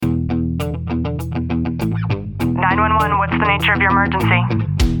What's the nature of your emergency?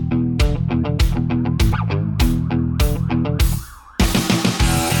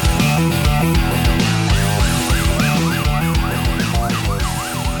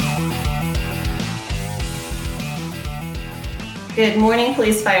 Good morning,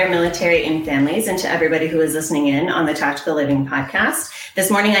 police, fire, military, and families, and to everybody who is listening in on the Tactical Living podcast. This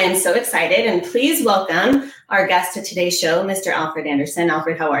morning, I am so excited, and please welcome our guest to today's show, Mr. Alfred Anderson.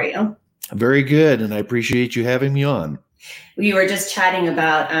 Alfred, how are you? Very good, and I appreciate you having me on. We were just chatting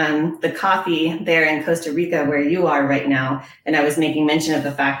about the coffee there in Costa Rica where you are right now, and I was making mention of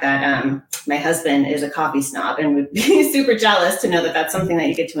the fact that my husband is a coffee snob and would be super jealous to know that that's something that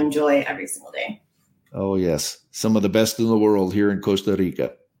you get to enjoy every single day. Oh, yes. Some of the best in the world here in Costa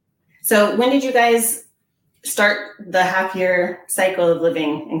Rica. So when did you guys start the half-year cycle of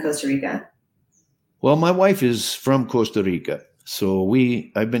living in Costa Rica? Well, my wife is from Costa Rica. So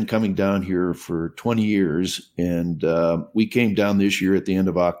I've been coming down here for 20 years, and we came down this year at the end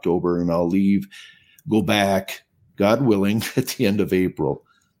of October, and I'll go back, God willing, at the end of April.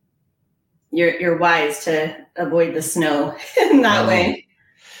 You're wise to avoid the snow in that way.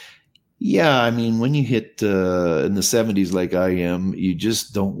 Yeah, I mean, when you hit in the 70s like I am, you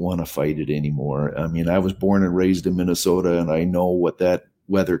just don't want to fight it anymore. I mean, I was born and raised in Minnesota, and I know what that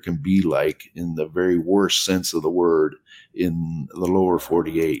weather can be like in the very worst sense of the word in the lower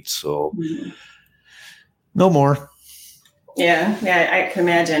 48. So no more. Yeah, I can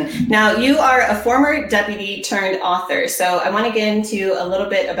imagine. Now, you are a former deputy turned author. So I want to get into a little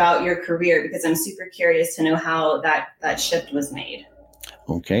bit about your career because I'm super curious to know how that shift was made.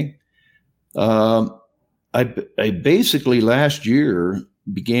 Okay. I basically last year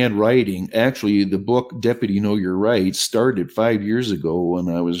began writing. Actually, the book Deputy Know Your Rights started 5 years ago when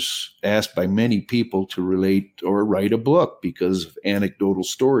I was asked by many people to relate or write a book because of anecdotal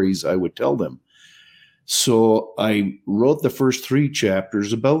stories I would tell them. So I wrote the first 3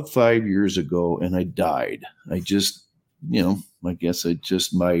 chapters about 5 years ago, and I died. I just, I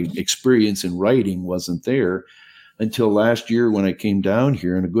guess my experience in writing wasn't there until last year when I came down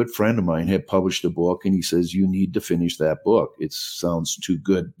here, and a good friend of mine had published a book, and he says, you need to finish that book. It sounds too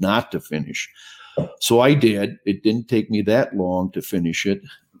good not to finish. So I did. It didn't take me that long to finish it.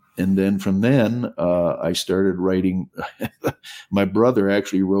 And then from then, I started writing. My brother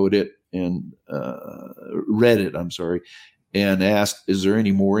actually wrote it and read it, and asked, is there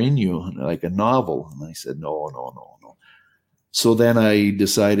any more in you, like a novel? And I said, no. So then I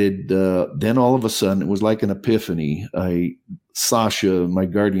decided, then all of a sudden, it was like an epiphany. Sasha, my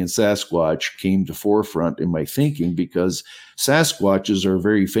guardian Sasquatch, came to forefront in my thinking because Sasquatches are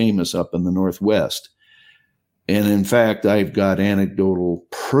very famous up in the Northwest. And in fact, I've got anecdotal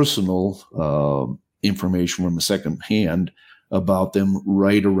personal information from a second hand about them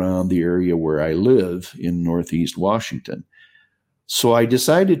right around the area where I live in Northeast Washington. So I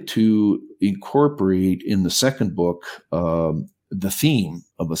decided to incorporate in the second book the theme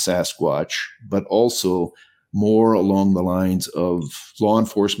of a Sasquatch, but also more along the lines of law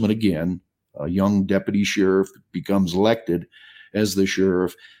enforcement again. A young deputy sheriff becomes elected as the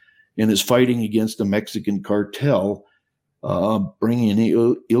sheriff and is fighting against a Mexican cartel, bringing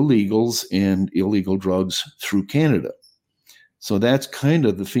in illegals and illegal drugs through Canada. So that's kind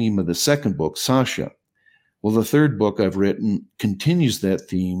of the theme of the second book, Sasha. Well, the third book I've written continues that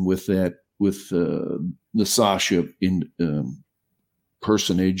theme with the Sasha in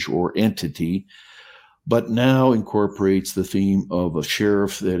personage or entity, but now incorporates the theme of a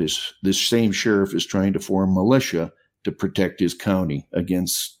sheriff this same sheriff is trying to form militia to protect his county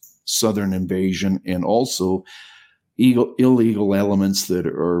against Southern invasion and also illegal elements that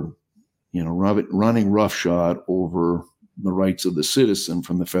are, running roughshod over the rights of the citizen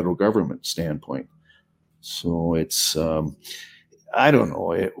from the federal government standpoint. So it's, I don't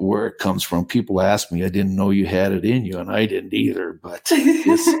know where it comes from. People ask me, I didn't know you had it in you, and I didn't either. But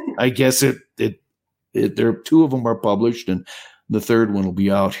I guess there are 2 of them are published, and the third one will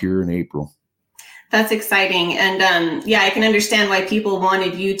be out here in April. That's exciting. And I can understand why people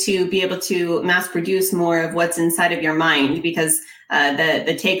wanted you to be able to mass produce more of what's inside of your mind, because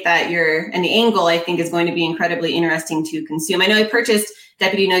the take that and the angle, I think, is going to be incredibly interesting to consume. I know I purchased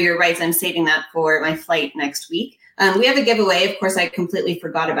Deputy Know Your Rights. I'm saving that for my flight next week. We have a giveaway. Of course, I completely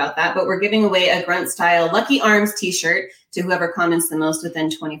forgot about that, but we're giving away a Grunt Style Lucky Arms t-shirt to whoever comments the most within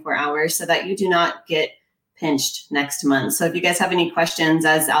 24 hours so that you do not get pinched next month. So if you guys have any questions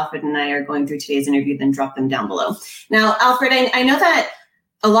as Alfred and I are going through today's interview, then drop them down below. Now, Alfred, I know that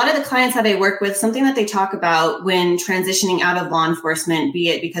a lot of the clients that I work with, something that they talk about when transitioning out of law enforcement, be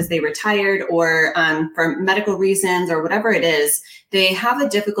it because they retired or for medical reasons or whatever it is, they have a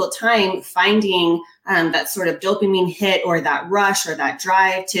difficult time finding that sort of dopamine hit or that rush or that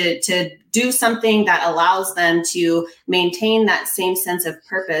drive to do something that allows them to maintain that same sense of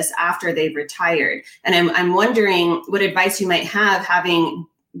purpose after they've retired. And I'm wondering what advice you might have, having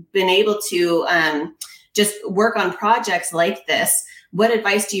been able to just work on projects like this. What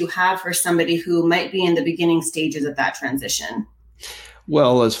advice do you have for somebody who might be in the beginning stages of that transition?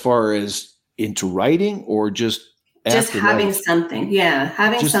 Well, as far as into writing or just having afterlife? something. Yeah,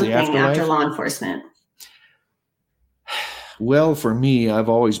 having Just the something after afterlife? law enforcement. Well, for me, I've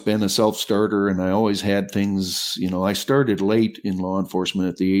always been a self-starter and I always had things, I started late in law enforcement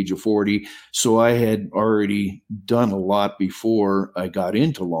at the age of 40. So I had already done a lot before I got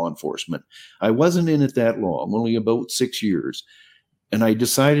into law enforcement. I wasn't in it that long, only about 6 years. And I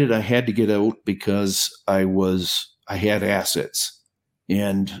decided I had to get out because I had assets,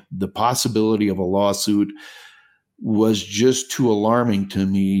 and the possibility of a lawsuit was just too alarming to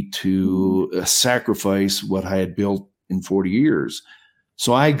me to sacrifice what I had built in 40 years.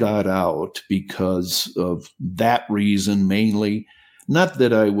 So I got out because of that reason mainly. Not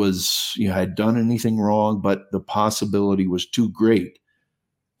that I had done anything wrong, but the possibility was too great.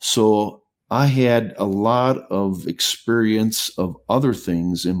 So I had a lot of experience of other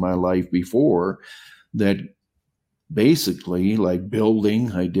things in my life before that basically, like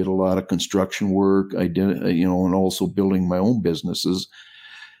building. I did a lot of construction work. I did, and also building my own businesses.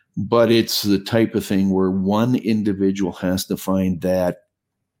 But it's the type of thing where one individual has to find that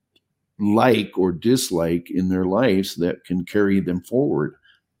like or dislike in their lives that can carry them forward.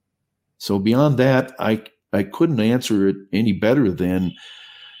 So beyond that, I couldn't answer it any better than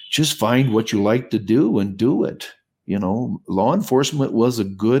just find what you like to do and do it. Law enforcement was a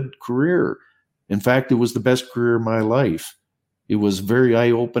good career. In fact, it was the best career of my life. It was very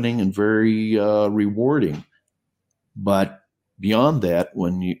eye-opening and very rewarding. But beyond that,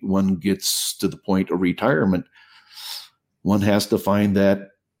 when one gets to the point of retirement, one has to find that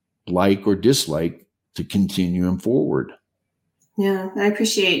like or dislike to continue them forward. Yeah, I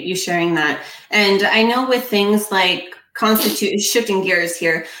appreciate you sharing that. And I know with things like shifting gears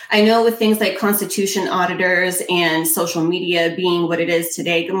here, I know with things like constitution auditors and social media being what it is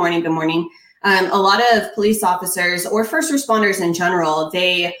today. Good morning. A lot of police officers or first responders in general,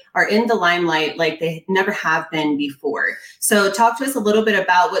 they are in the limelight like they never have been before. So talk to us a little bit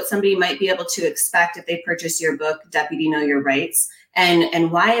about what somebody might be able to expect if they purchase your book, Deputy Know Your Rights,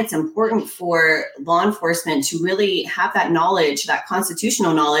 and why it's important for law enforcement to really have that knowledge, that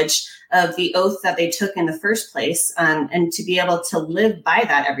constitutional knowledge of the oath that they took in the first place, and to be able to live by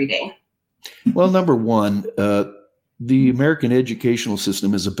that every day. Well, number one, the American educational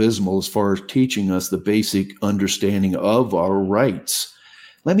system is abysmal as far as teaching us the basic understanding of our rights.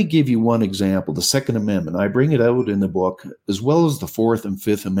 Let me give you one example, the Second Amendment. I bring it out in the book, as well as the Fourth and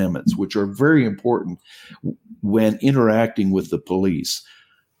Fifth Amendments, which are very important when interacting with the police.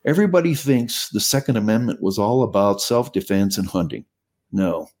 Everybody thinks the Second Amendment was all about self-defense and hunting.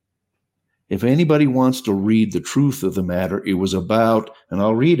 No. If anybody wants to read the truth of the matter, it was about, and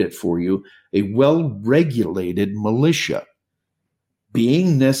I'll read it for you, a well-regulated militia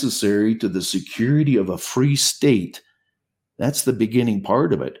being necessary to the security of a free state. That's the beginning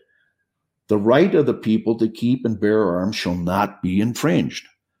part of it. The right of the people to keep and bear arms shall not be infringed.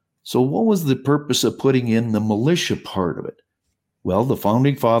 So what was the purpose of putting in the militia part of it? Well, the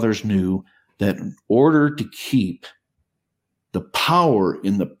Founding Fathers knew that in order to keep the power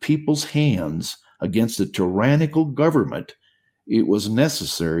in the people's hands against a tyrannical government, it was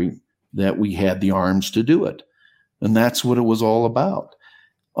necessary that we had the arms to do it. And that's what it was all about.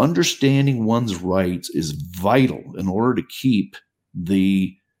 Understanding one's rights is vital in order to keep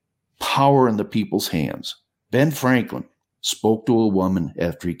the power in the people's hands. Ben Franklin spoke to a woman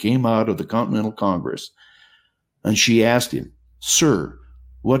after he came out of the Continental Congress, and she asked him, "Sir,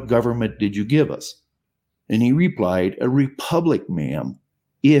 what government did you give us?" And he replied, "A republic, ma'am,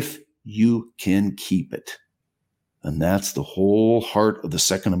 if you can keep it." And that's the whole heart of the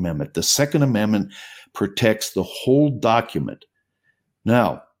Second Amendment. The Second Amendment protects the whole document.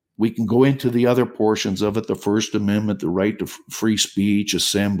 Now, we can go into the other portions of it, the First Amendment, the right to free speech,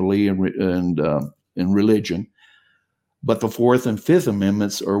 assembly, and religion. But the Fourth and Fifth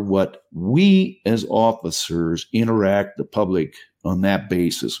Amendments are what we as officers interact the public on that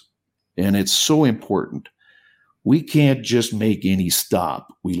basis. And it's so important. We can't just make any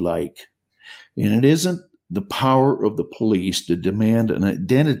stop we like. And it isn't the power of the police to demand an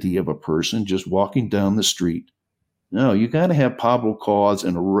identity of a person just walking down the street. No, you got to have probable cause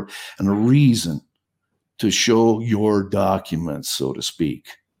and a reason to show your documents, so to speak.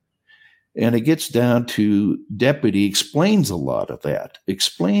 And it gets down to deputy explains a lot of that,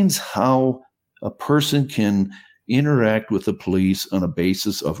 explains how a person can interact with the police on a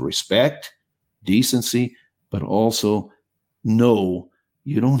basis of respect, decency, but also no,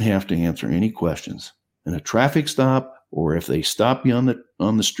 you don't have to answer any questions. In a traffic stop, or if they stop you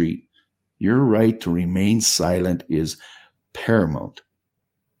on the street, your right to remain silent is paramount.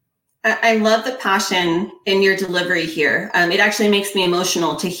 I love the passion in your delivery here. It actually makes me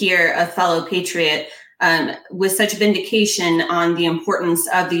emotional to hear a fellow patriot with such vindication on the importance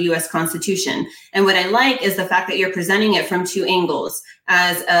of the U.S. Constitution. And what I like is the fact that you're presenting it from two angles,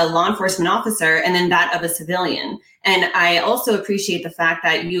 as a law enforcement officer and then that of a civilian. And I also appreciate the fact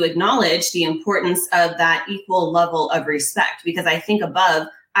that you acknowledge the importance of that equal level of respect, because I think above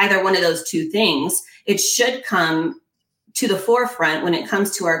either one of those two things, it should come to the forefront when it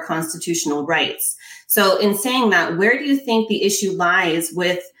comes to our constitutional rights. So in saying that, where do you think the issue lies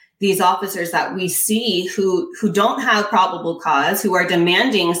with these officers that we see who don't have probable cause, who are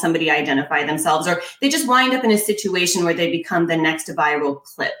demanding somebody identify themselves, or they just wind up in a situation where they become the next viral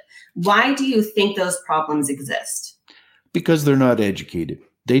clip? Why do you think those problems exist? Because they're not educated.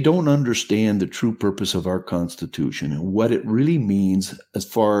 They don't understand the true purpose of our Constitution and what it really means as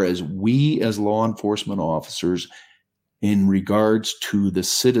far as we as law enforcement officers in regards to the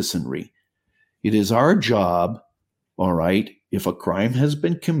citizenry. It is our job, all right, if a crime has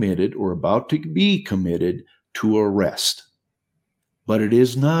been committed or about to be committed, to arrest. But it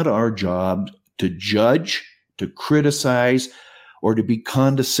is not our job to judge, to criticize, or to be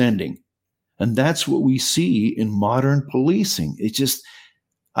condescending. And that's what we see in modern policing. It's just,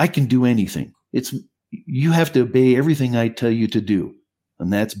 I can do anything. You have to obey everything I tell you to do.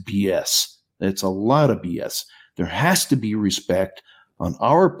 And that's BS. That's a lot of BS. There has to be respect on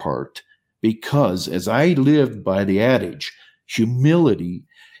our part, because as I lived by the adage, humility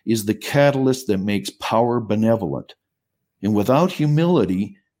is the catalyst that makes power benevolent. And without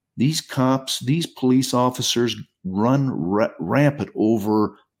humility, these cops, these police officers run rampant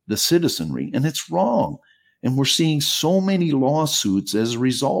over the citizenry, and it's wrong. And we're seeing so many lawsuits as a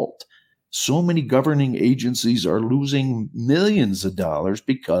result. So many governing agencies are losing millions of dollars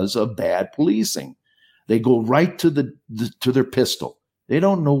because of bad policing. They go right to their pistol. They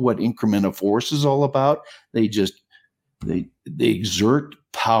don't know what increment of force is all about. They exert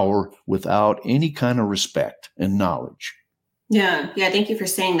power without any kind of respect and knowledge. Yeah. Thank you for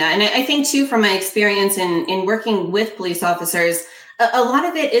saying that. And I think too, from my experience in working with police officers, a lot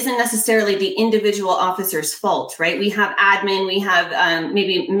of it isn't necessarily the individual officer's fault, right? We have admin, we have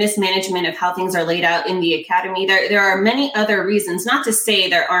maybe mismanagement of how things are laid out in the academy. There are many other reasons, not to say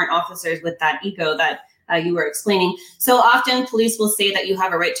there aren't officers with that ego that you were explaining. So often police will say that you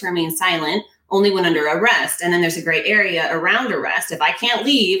have a right to remain silent only when under arrest. And then there's a gray area around arrest. If I can't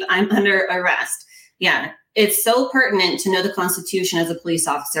leave, I'm under arrest. Yeah, it's so pertinent to know the Constitution as a police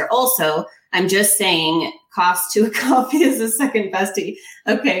officer. Also, I'm just saying cost to a copy is the second bestie.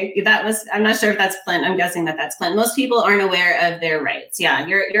 Okay, I'm not sure if that's Clint. I'm guessing that's Clint. Most people aren't aware of their rights. Yeah,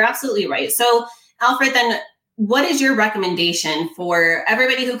 you're absolutely right. So Alfred, then what is your recommendation for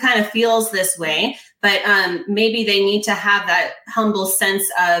everybody who kind of feels this way, but maybe they need to have that humble sense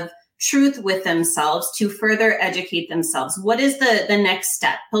of truth with themselves to further educate themselves? What is the next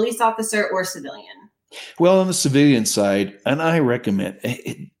step, police officer or civilian? Well, on the civilian side, and I recommend,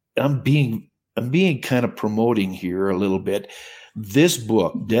 I'm being kind of promoting here a little bit. This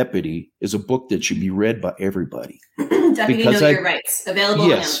book, Deputy, is a book that should be read by everybody. Deputy Know Your Rights, available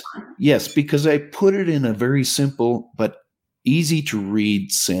on Amazon. Yes, because I put it in a very simple but easy to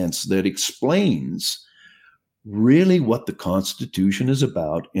read sense that explains really what the Constitution is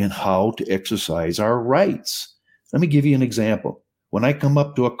about and how to exercise our rights. Let me give you an example. When I come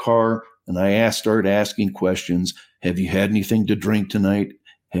up to a car and I start asking questions, have you had anything to drink tonight?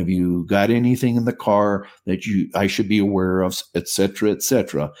 Have you got anything in the car that I should be aware of, et cetera, et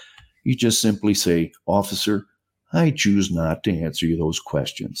cetera? You just simply say, officer, I choose not to answer you those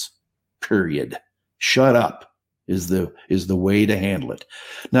questions. Period. Shut up is the way to handle it.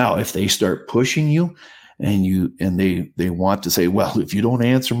 Now, if they start pushing you and they want to say, well, if you don't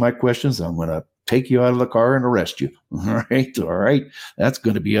answer my questions, I'm going to take you out of the car and arrest you. All right. That's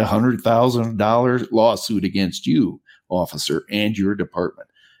going to be $100,000 lawsuit against you, officer, and your department.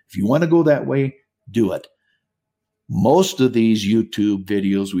 If you want to go that way, do it. Most of these YouTube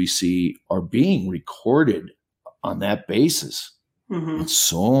videos we see are being recorded on that basis. Mm-hmm. And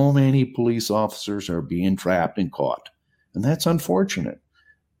so many police officers are being trapped and caught. And that's unfortunate.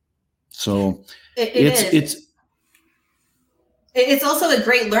 So it's It's also a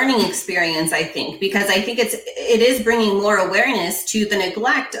great learning experience, I think, because I think it is bringing more awareness to the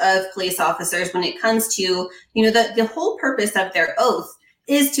neglect of police officers when it comes to, the whole purpose of their oath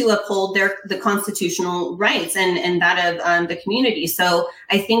is to uphold the constitutional rights and that of the community. So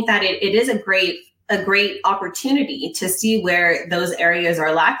I think that it is a great opportunity to see where those areas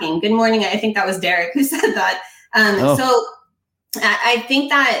are lacking. Good morning. I think that was Derek who said that. So I think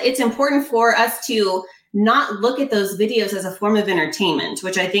that it's important for us to not look at those videos as a form of entertainment,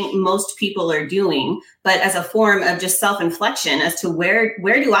 which I think most people are doing, but as a form of just self-inflection as to where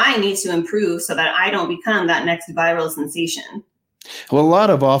do I need to improve so that I don't become that next viral sensation. Well, a lot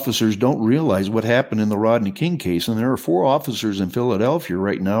of officers don't realize what happened in the Rodney King case, and there are 4 officers in Philadelphia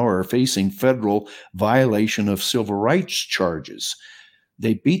right now are facing federal violation of civil rights charges.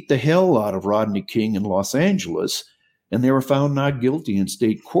 They beat the hell out of Rodney King in Los Angeles, and they were found not guilty in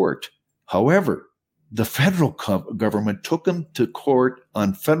state court. However, the federal government took them to court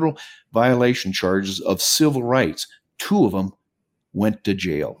on federal violation charges of civil rights. 2 of them went to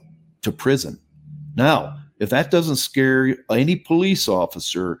jail, to prison. Now, if that doesn't scare any police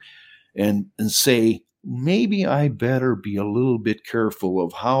officer and say, maybe I better be a little bit careful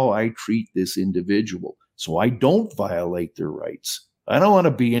of how I treat this individual so I don't violate their rights. I don't want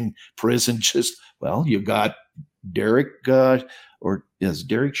to be in prison you got Derek,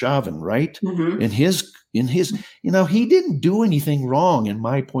 Derek Chauvin, right? Mm-hmm. In his, he didn't do anything wrong in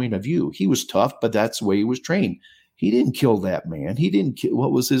my point of view. He was tough, but that's the way he was trained. He didn't kill that man. He didn't kill,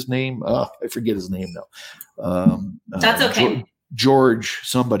 what was his name? I forget his name now. That's okay. George,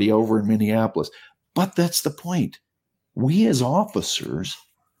 somebody over in Minneapolis. But that's the point. We as officers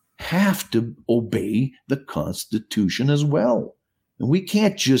have to obey the Constitution as well. And we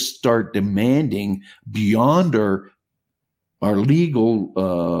can't just start demanding beyond our legal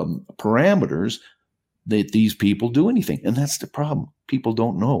parameters that these people do anything. And that's the problem. People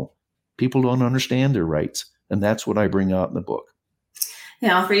don't know. People don't understand their rights. And that's what I bring out in the book.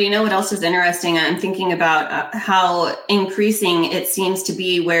 Yeah, Alfred, what else is interesting? I'm thinking about how increasing it seems to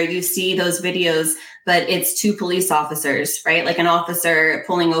be where you see those videos, but it's 2 police officers, right? Like an officer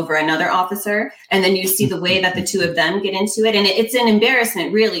pulling over another officer. And then you see the way that the 2 of them get into it. And it's an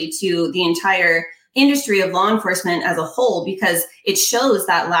embarrassment really to the entire industry of law enforcement as a whole, because it shows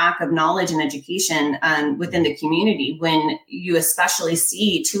that lack of knowledge and education within the community when you especially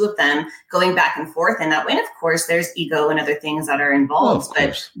see 2 of them going back and forth in that way. And of course, there's ego and other things that are involved.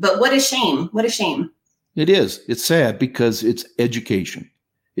 But what a shame. What a shame. It is. It's sad because it's education,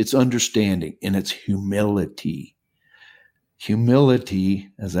 it's understanding, and it's humility. Humility,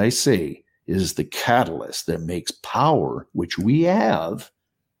 as I say, is the catalyst that makes power, which we have,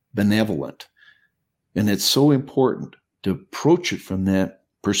 benevolent. And it's so important to approach it from that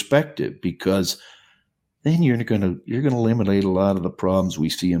perspective, because then you're going to eliminate a lot of the problems we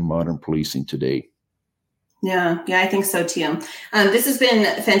see in modern policing today. Yeah, I think so too. This has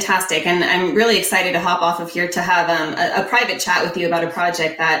been fantastic, and I'm really excited to hop off of here to have a private chat with you about a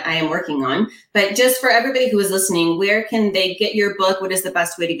project that I am working on. But just for everybody who is listening, where can they get your book? What is the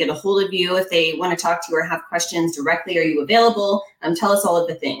best way to get a hold of you if they want to talk to you or have questions directly? Are you available? Tell us all of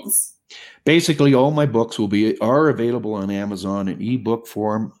the things. Basically, all my books are available on Amazon in ebook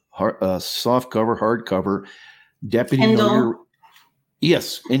form, soft cover, hardcover, Deputy Kindle.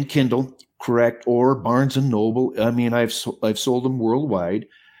 Yes, in Kindle, correct, or Barnes and Noble. I mean, I've sold them worldwide,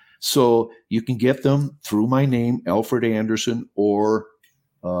 so you can get them through my name, Alfred Anderson, or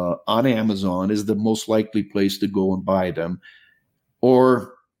on Amazon is the most likely place to go and buy them,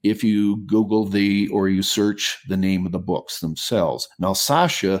 or if you Google or you search the name of the books themselves. Now,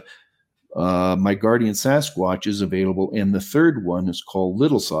 Sasha. My Guardian Sasquatch is available, and the 3rd one is called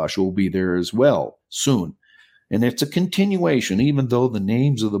Little Sasha, will be there as well soon. And it's a continuation. Even though the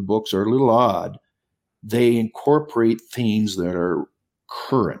names of the books are a little odd, they incorporate themes that are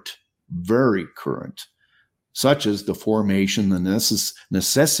current, very current, such as the formation, the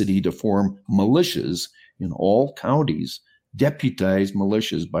necessity to form militias in all counties, deputized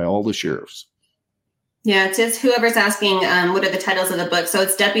militias by all the sheriffs. Yeah, it's just whoever's asking what are the titles of the book. So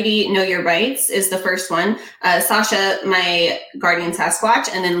it's Deputy Know Your Rights is the first one. Sasha, My Guardian Sasquatch,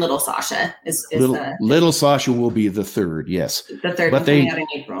 and then Little Sasha is Little Sasha will be the 3rd, yes. The 3rd one coming out in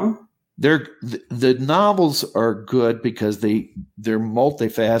April. The novels are good because they're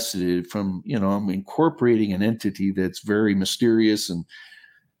multifaceted from, I'm incorporating an entity that's very mysterious, and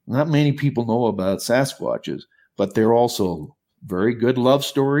not many people know about Sasquatches, but they're also very good love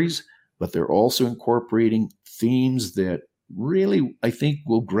stories. But they're also incorporating themes that really, I think,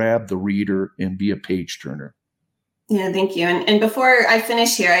 will grab the reader and be a page turner. Yeah, thank you. And before I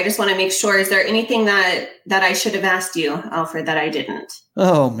finish here, I just want to make sure, is there anything that I should have asked you, Alfred, that I didn't?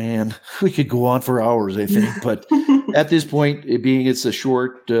 Oh man, we could go on for hours, I think. But at this point, it's a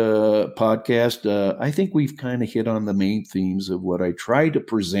short podcast, I think we've kind of hit on the main themes of what I try to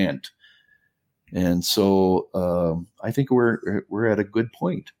present. And so I think we're at a good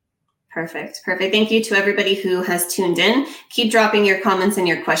point. Perfect. Thank you to everybody who has tuned in. Keep dropping your comments and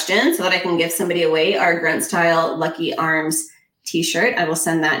your questions so that I can give somebody away our Grunt Style Lucky Arms t-shirt. I will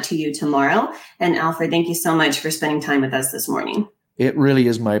send that to you tomorrow. And Alfred, thank you so much for spending time with us this morning. It really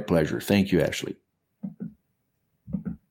is my pleasure. Thank you, Ashley.